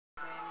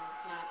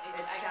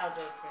It's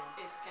Caldo's brand.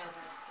 It's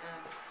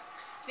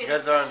Caldo's. You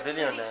guys are on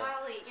video now.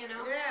 Holly, you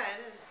know? Yeah,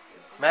 it is.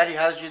 It's Maddie,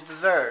 how's your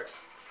dessert?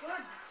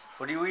 good.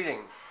 What are you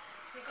eating?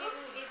 He's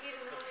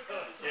eating really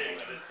cookies.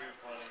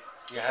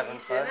 You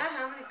having fun? Dinner?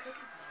 How many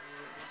cookies is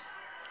he eating?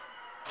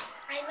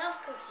 I love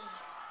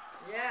cookies.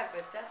 Yeah,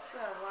 but that's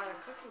a lot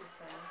of cookies,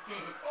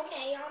 huh?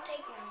 Okay, I'll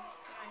take one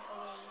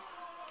away.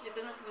 You're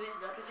not going to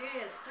because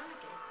you're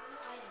stomachache.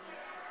 I don't know.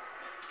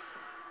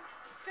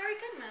 Very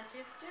good,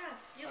 Matthew.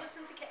 Yes. You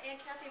listen to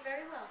Aunt Kathy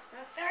very well.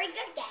 That's Very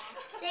good, Dad.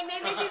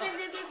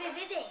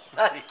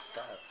 Maddie,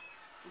 stop.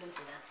 Don't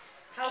do that.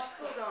 How's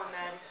school going,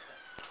 Maddie?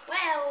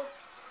 Well,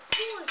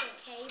 school is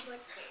okay,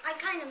 but I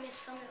kind of miss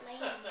Summit Lane,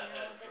 you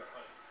know.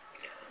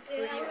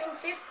 But I'm in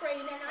 5th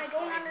grade, and I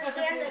don't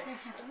understand that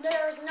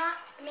there's not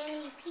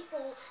many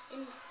people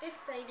in 5th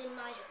grade in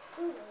my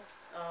school.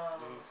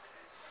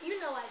 You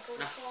know I go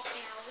to Falk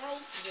now, right?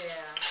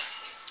 Yeah.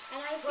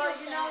 And I feel Well,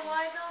 you know sad.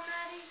 why though,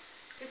 Maddie?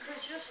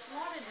 Because you're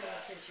smarter than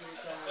the kids you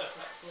were going to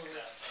school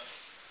with.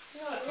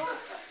 No, what?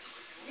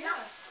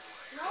 Yeah.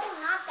 No,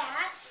 not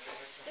that.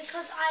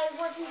 Because I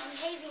wasn't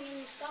behaving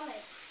in the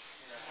Summit.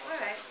 All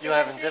right. You're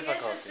having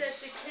difficulty. The thing is that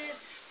the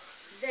kids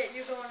that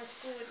you're going to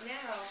school with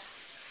now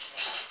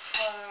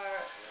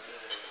are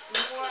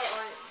more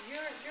on.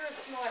 You're a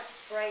smart,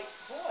 bright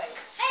boy.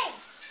 Hey,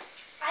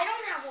 I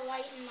don't have a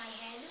light in my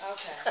head.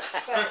 Okay.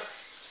 But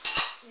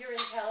you're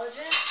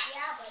intelligent.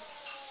 Yeah, but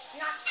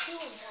not too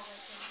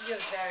intelligent.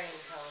 You're very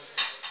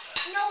intelligent.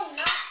 No,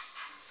 not.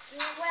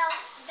 Well,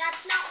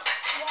 that's not.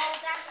 Well,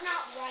 that's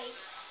not right.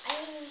 I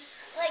mean,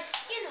 like,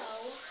 you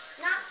know,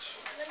 not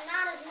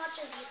as much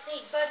as you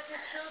think. But the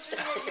children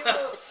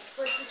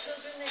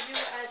that you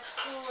were at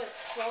school at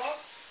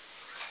Salt,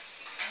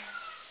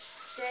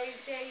 they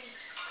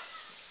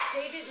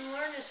didn't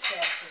learn as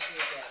fast as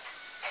you did.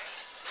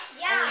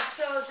 Yeah. And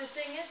so the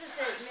thing is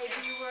that maybe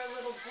you were a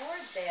little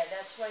bored there.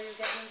 That's why you're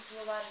getting into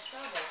a lot of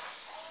trouble.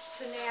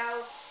 So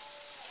now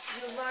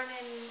you're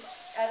learning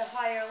at a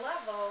higher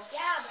level.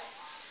 Yeah, but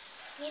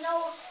you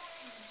know,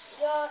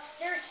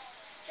 there's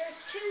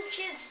 2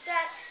 kids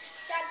that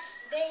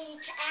they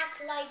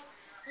act like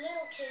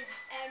little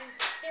kids, and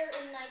they're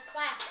in my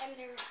class, and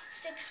they're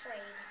 6th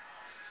grade.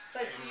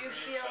 But do you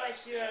feel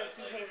like you're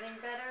behaving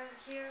better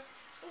here?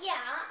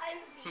 Yeah, I'm.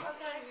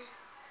 Okay.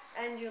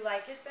 And you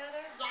like it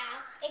better?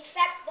 Yeah,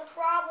 except the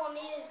problem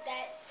is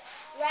that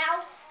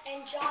Ralph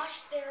and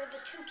Josh, they're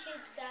the 2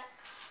 kids that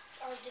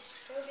are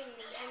disturbing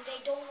me, and they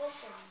don't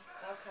listen.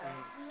 Okay.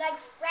 Like,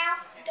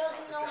 Ralph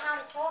doesn't know how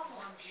to talk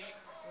much.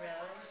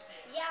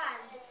 Really? Yeah,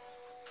 and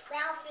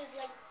Ralph is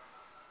like,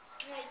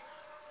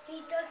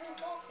 he doesn't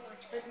talk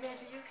much. But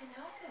maybe you can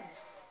help him.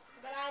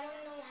 But I don't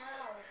know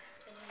how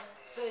to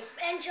do it. But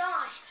And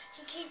Josh,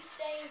 he keeps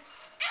saying,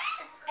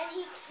 "Ah," and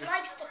he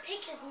likes to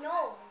pick his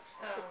nose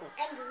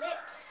and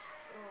lips.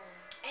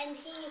 And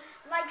he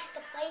likes to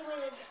play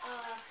with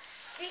a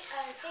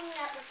thing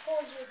that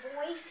records your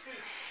voice.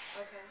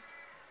 okay.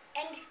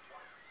 And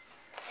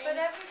But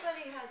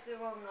everybody has their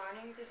own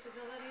learning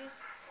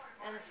disabilities,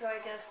 and so I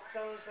guess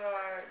those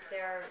are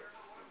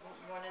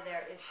one of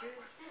their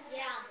issues.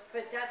 yeah,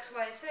 But that's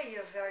why I say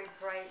you're a very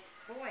bright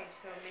boy.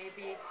 So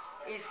maybe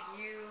if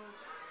you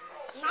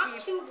not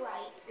too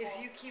bright. if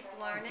you keep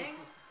learning,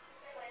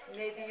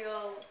 maybe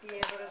you'll be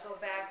able to go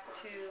back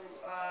to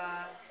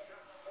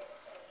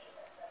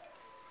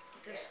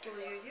the school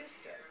you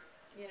used to,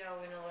 in a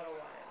little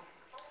while.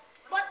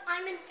 But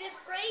I'm in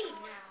 5th grade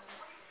now.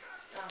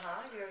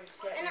 You're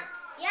getting. And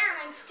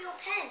yeah, I'm still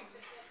 10.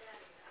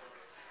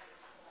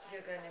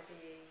 You're gonna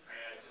be.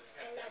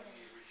 11.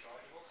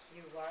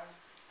 You are.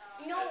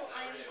 No,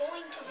 I'm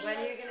going to be When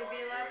are you gonna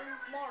be 11?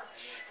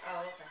 March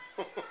Oh,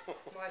 okay.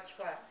 March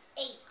what?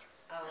 8.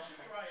 Oh,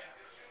 okay.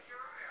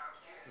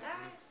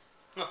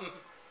 Alright.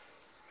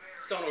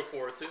 Something to look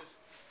forward to.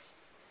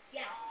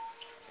 Yeah.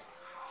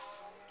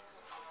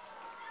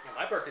 Now,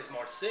 my birthday's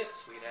March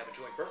 6th. We can have a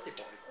joint birthday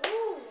party.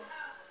 Ooh,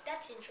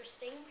 that's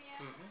interesting.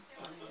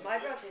 My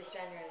birthday's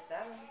January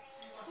 7th.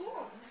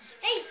 Cool.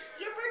 Hey,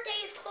 your birthday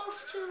is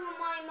close to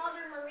my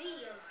mother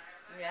Maria's.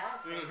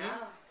 Yes, I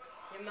know.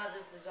 Your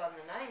mother's is on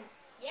the 9th.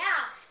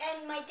 Yeah,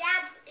 and my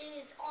dad's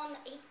is on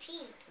the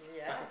 18th.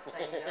 Yes,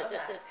 I know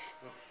that.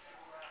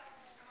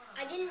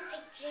 I didn't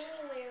pick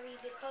January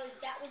because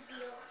that would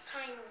be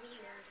kind of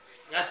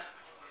weird.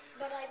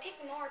 But I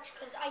picked March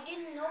because I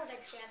didn't know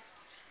that Jeff.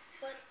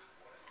 But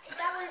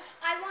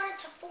I wanted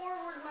to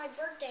forward my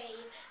birthday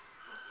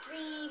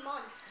 3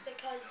 months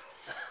because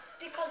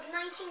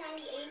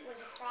 1998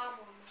 was a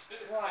problem.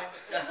 Why?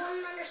 They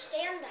wouldn't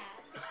understand that.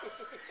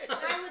 And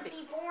I would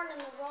be born in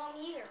the wrong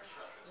year.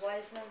 Why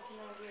is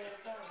 1998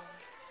 a problem?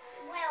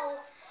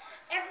 Well,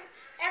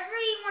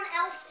 everyone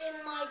else in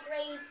my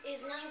grade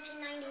is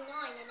 1999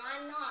 and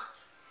I'm not.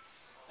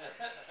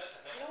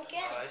 I don't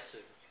get I it.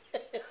 see.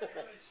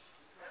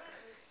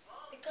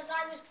 Because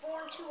I was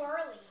born too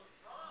early.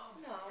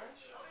 No,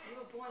 you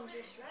were born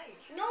just right.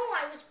 No,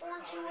 I was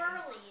born too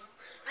early.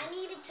 I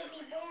needed to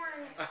be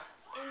born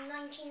in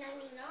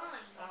 1999.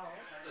 Oh.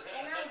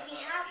 And I'd be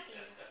happy.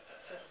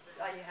 So,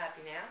 are you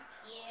happy now?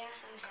 Yeah,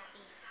 I'm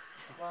happy.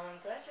 Well, I'm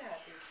glad you're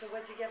happy. So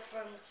what'd you get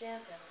from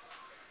Santa?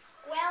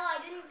 Well, I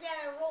didn't get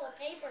a roll of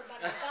paper,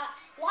 but I got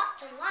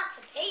lots and lots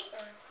of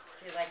paper.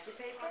 Do you like your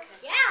paper?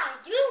 Yeah, I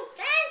do.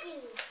 Thank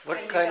you. What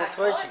And kind of got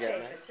toys colored you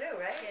get, paper man? too,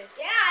 right?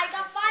 Yeah, I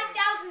got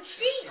 5,000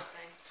 sheets.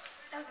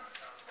 Okay.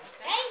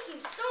 Thank you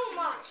so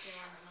much.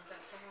 You want to hold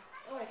that for her?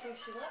 Oh, I think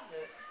she loves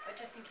it. But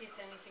just in case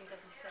anything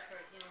doesn't fit her,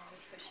 you know,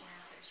 just where she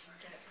has it, she can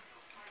get it.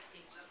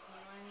 You know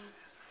what I mean?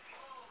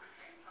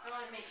 I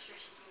want to make sure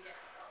she can get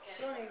it.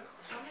 Joni,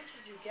 how much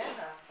did you get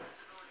her?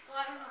 Well,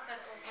 I don't know if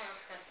that's all her,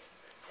 if that's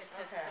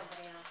Okay.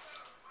 somebody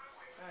else.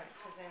 Alright,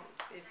 because then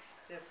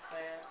it's the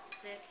plaid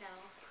Black cow,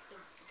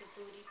 the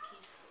booty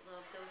piece,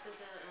 love, those are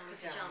the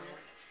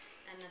pajamas.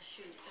 And the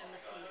shoe, and the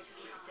feet,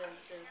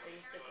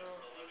 those, the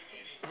girls.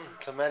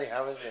 So Matty,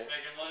 how is it?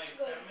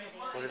 Good.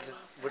 What is it?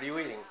 What are you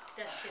eating?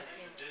 That's kids'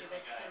 pants, see,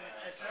 that's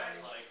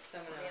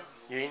somebody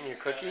else. You eating your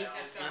cookies?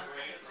 That's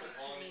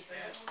niece,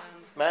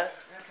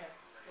 Matt? Okay.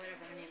 whatever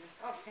her name is.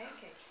 Oh,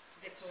 pancake.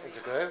 Victoria. Is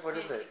it good? What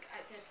is it?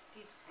 That's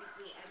deep sea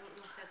blue. I don't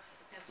know if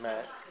that's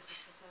Matt. because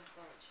it's a size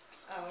large.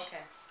 Oh,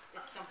 okay.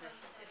 It's something.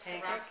 It's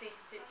the Pancake? Roxy.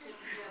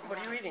 What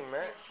are you eating,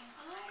 Matt?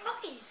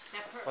 Cookies.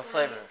 What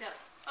flavor?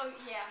 Oh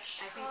yeah.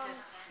 I think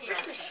that's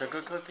Christmas.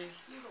 Sugar cookies?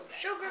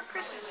 Sugar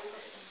Christmas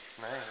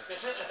cookies. Nice.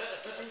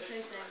 Did you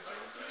say thank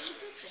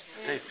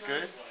you? Tastes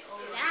good?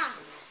 Yeah.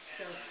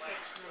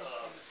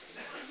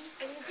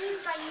 And the things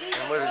I use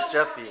And what is are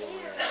Jeff all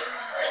eating?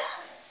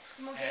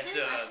 Had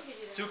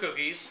 2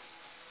 cookies,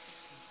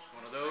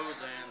 one of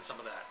those, and some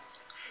of that.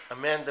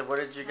 Amanda, what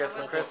did you get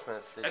for was it?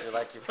 Christmas? Did you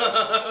like your present?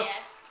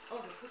 Yeah. Oh,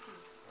 the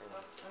cookies.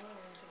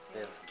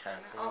 There's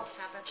Kathy. Oh,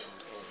 how about this?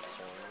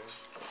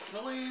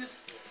 There's Joni. Cannolis?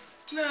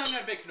 No, I'm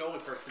not a big cannoli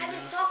person. I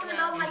was talking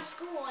about my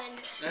school, and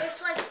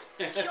it's like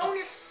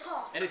Jonas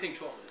Salk. Anything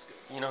chocolate is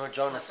good. You know who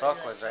Jonas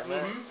Salk was, right,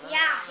 Matt?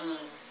 Yeah,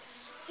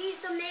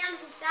 he's the man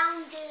who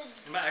founded.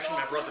 Actually,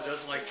 my brother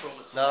doesn't like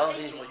chocolate No, so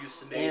much. So I used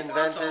to make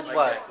invented something like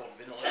what? that called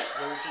vanilla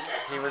explosion.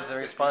 He was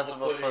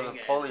responsible for the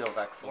polio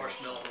vaccination.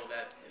 Marshmallow,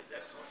 that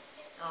excellent.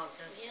 Oh,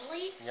 good.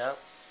 Really? Yep.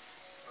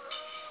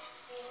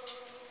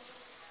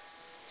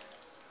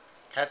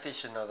 Kathy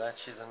should know that.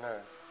 She's a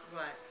nurse.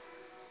 What?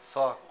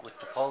 Salk with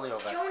the polio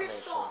Jonas vaccination.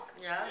 Salk.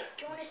 Yeah?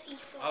 Jonas E.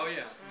 Salk. Oh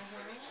yeah.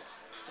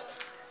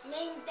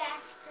 Named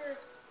after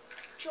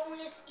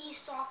Jonas E.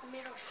 Salk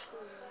Middle School.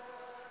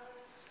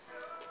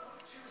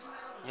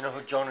 You know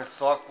who Jonas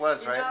Salk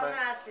was, You right, know,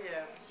 Matt?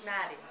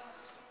 Matty.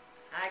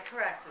 I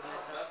corrected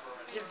myself.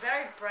 You're a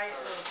very bright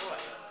little boy.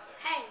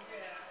 Hey,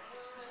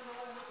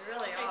 You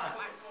really Say are.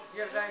 smart.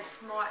 You're a very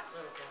smart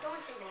little boy.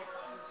 don't say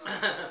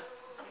that.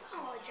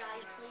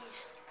 Apologize, please.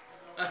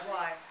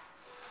 Why?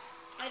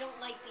 I don't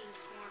like being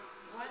smart.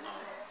 Why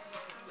not?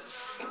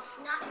 It's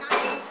not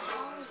nice to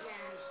call me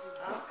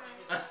that.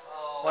 Okay.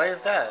 Why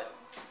is that?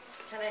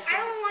 Can I I say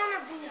don't want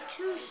to be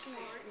too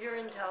smart. you're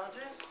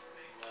intelligent?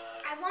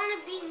 I want to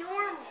be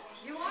normal.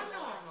 You are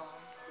normal.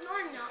 No,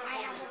 I'm not. I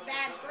have a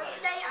bad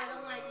birthday. I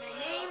don't like my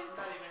name.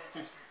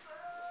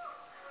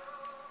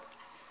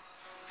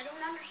 I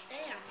don't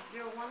understand.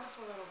 You're a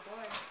wonderful little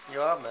boy.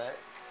 You are, Matt.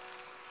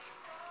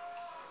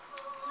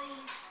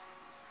 Please.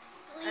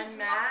 Please. And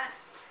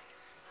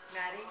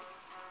Matty,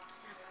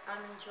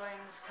 I'm enjoying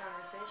this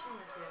conversation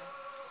with you.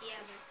 Yeah,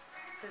 but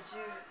Because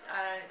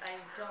I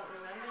don't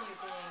remember you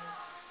being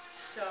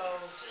so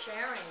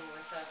sharing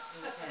with us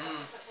in the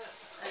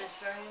past. And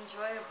it's very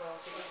enjoyable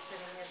that you're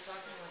sitting here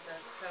talking with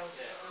us. So,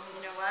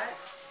 you know what?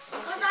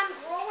 because I'm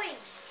growing.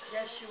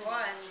 Yes, you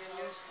are, and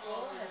your new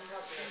school has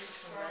helped you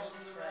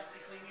tremendously.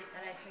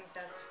 And I think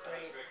that's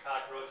great.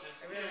 I really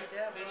do.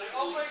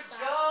 Oh my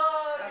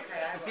God. Okay,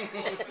 I will.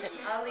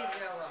 I'll leave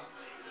you alone.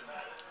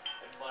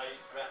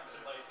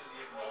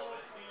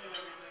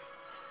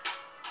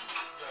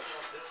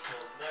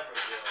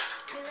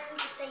 I learned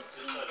to say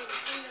please in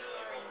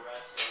kindergarten.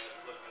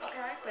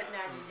 Okay, but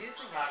now you're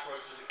using it.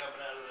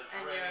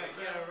 And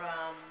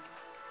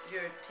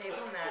your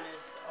table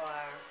manners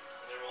are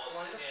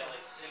wonderful.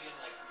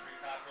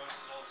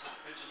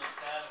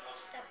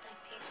 Except I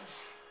picked.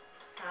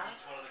 Huh?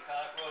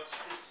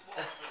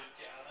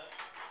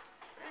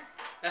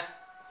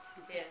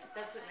 Yeah,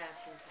 that's what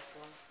napkins are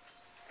for.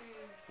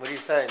 What do you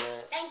say,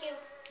 Matt? Thank you.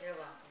 You're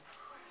welcome.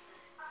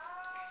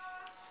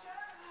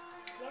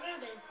 What are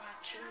they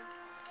watching?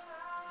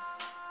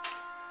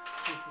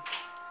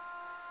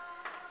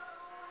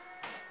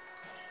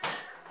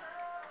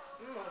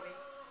 Movie.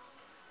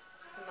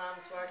 So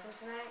mom's working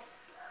tonight?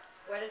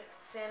 What did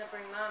Santa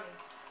bring mommy?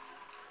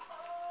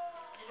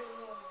 I don't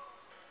know.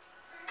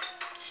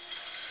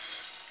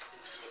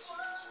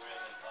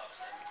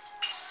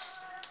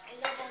 I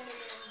love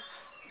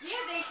M&M's. Yeah,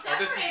 they Oh,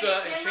 this is,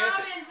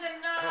 Enchanted.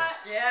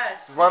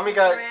 Yes. Mommy Mrs.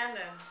 got-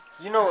 Random.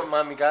 You know what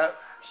Mommy got?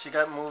 She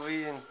got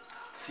movie and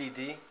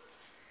CD.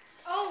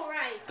 Oh,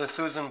 right. The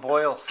Susan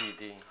Boyle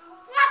CD.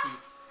 What?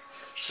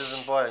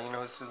 Susan Boyle. You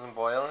know who Susan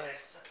Boyle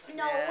is?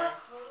 No.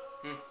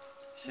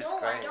 She's No, I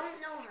great.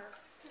 don't know her.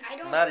 I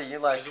don't. Maddie, you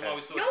like This is why her.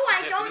 we saw No, it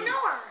I this don't afternoon.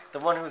 know her. The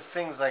one who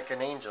sings like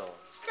an angel.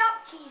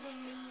 Stop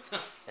teasing me.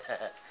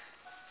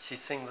 She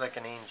sings like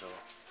an angel.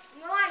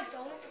 No, I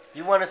don't.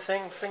 You want to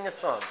sing? Sing a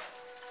song.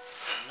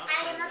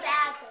 I am a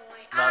bad boy.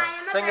 No, I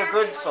am sing a bad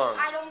good boy. song.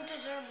 I don't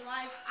deserve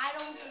life. I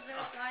don't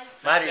deserve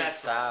life. Matty, That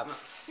stop.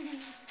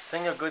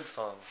 Sing a good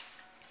song.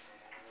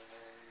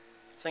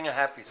 Sing a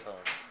happy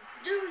song.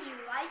 Do you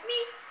like me?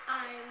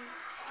 I'm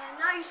a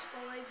nice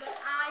boy, but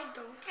I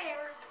don't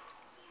care.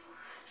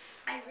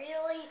 I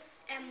really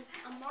am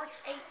a March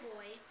 8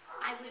 boy.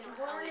 I was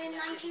born in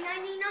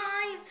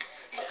 1999,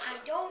 and I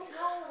don't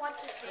know what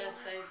to sing.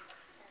 Yes, I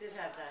did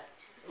have that.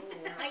 Ooh.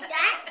 Like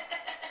that?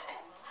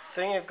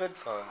 Sing a good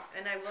song.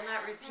 And I will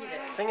not repeat it.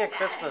 Sing a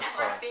Christmas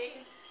song.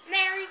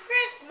 Merry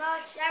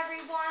Christmas,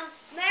 everyone.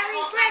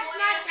 Merry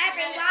Christmas,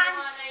 everyone.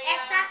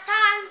 It's a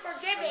time for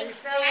giving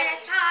and a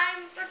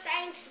time for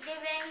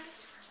Thanksgiving.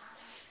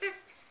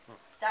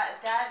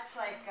 That's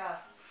like, I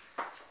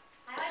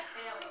like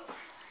Bailey's.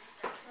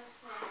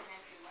 That's not an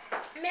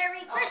entry.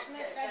 Merry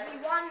Christmas,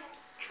 everyone.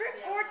 Trick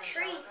or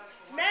treat.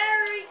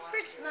 Merry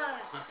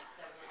Christmas.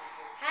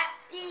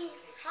 Happy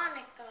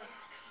Hanukkah.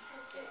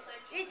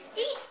 It's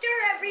Easter,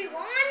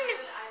 everyone.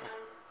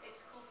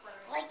 It's cool player.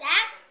 Like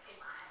that?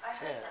 I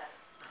heard Yeah. that.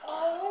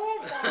 Oh,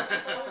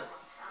 boy.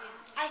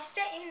 I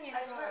sang it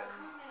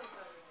wrong.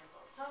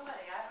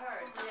 Somebody, I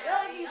heard.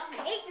 Love you,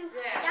 I hate you,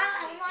 Yeah.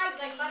 I don't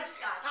like Like me.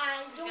 butterscotch.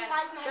 I don't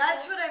like myself.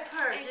 That's what I've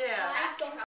heard, and yeah. I don't